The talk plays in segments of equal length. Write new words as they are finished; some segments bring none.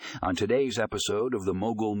On today's episode of the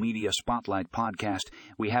Mogul Media Spotlight podcast,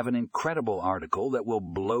 we have an incredible article that will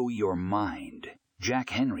blow your mind. Jack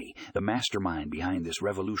Henry, the mastermind behind this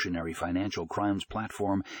revolutionary financial crimes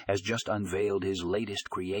platform, has just unveiled his latest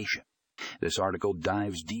creation. This article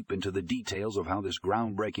dives deep into the details of how this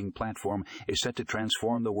groundbreaking platform is set to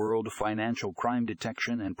transform the world of financial crime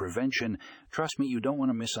detection and prevention. Trust me, you don't want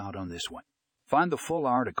to miss out on this one. Find the full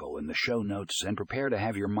article in the show notes and prepare to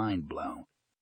have your mind blown.